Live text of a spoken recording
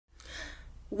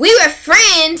We were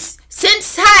friends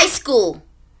since high school.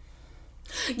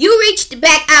 You reached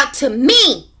back out to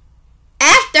me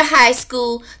after high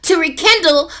school to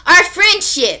rekindle our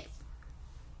friendship.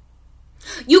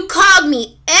 You called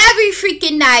me every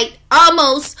freaking night,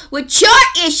 almost, with your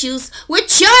issues,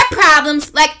 with your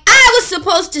problems, like I was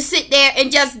supposed to sit there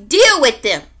and just deal with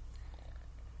them.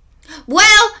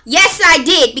 Well, yes I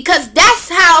did, because that's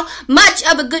how much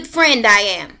of a good friend I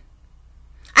am.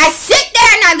 I sit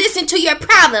there and I listen to your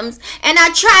problems, and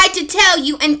I try to tell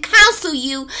you and counsel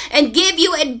you and give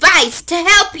you advice to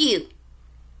help you.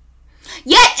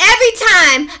 Yet every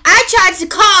time I try to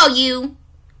call you,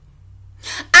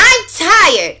 I'm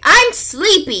tired, I'm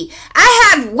sleepy,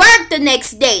 I have work the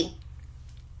next day.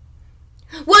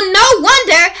 Well, no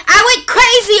wonder I went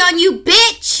crazy on you,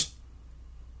 bitch.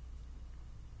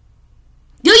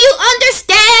 Do you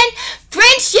understand?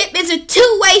 Friendship is a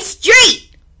two-way street.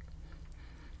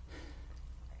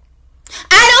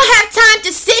 I don't have time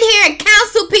to sit here and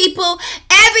counsel people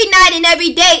every night and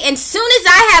every day, and soon as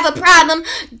I have a problem,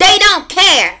 they don't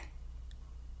care.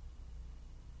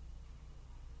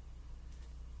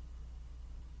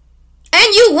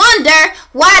 And you wonder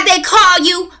why they call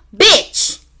you bitch.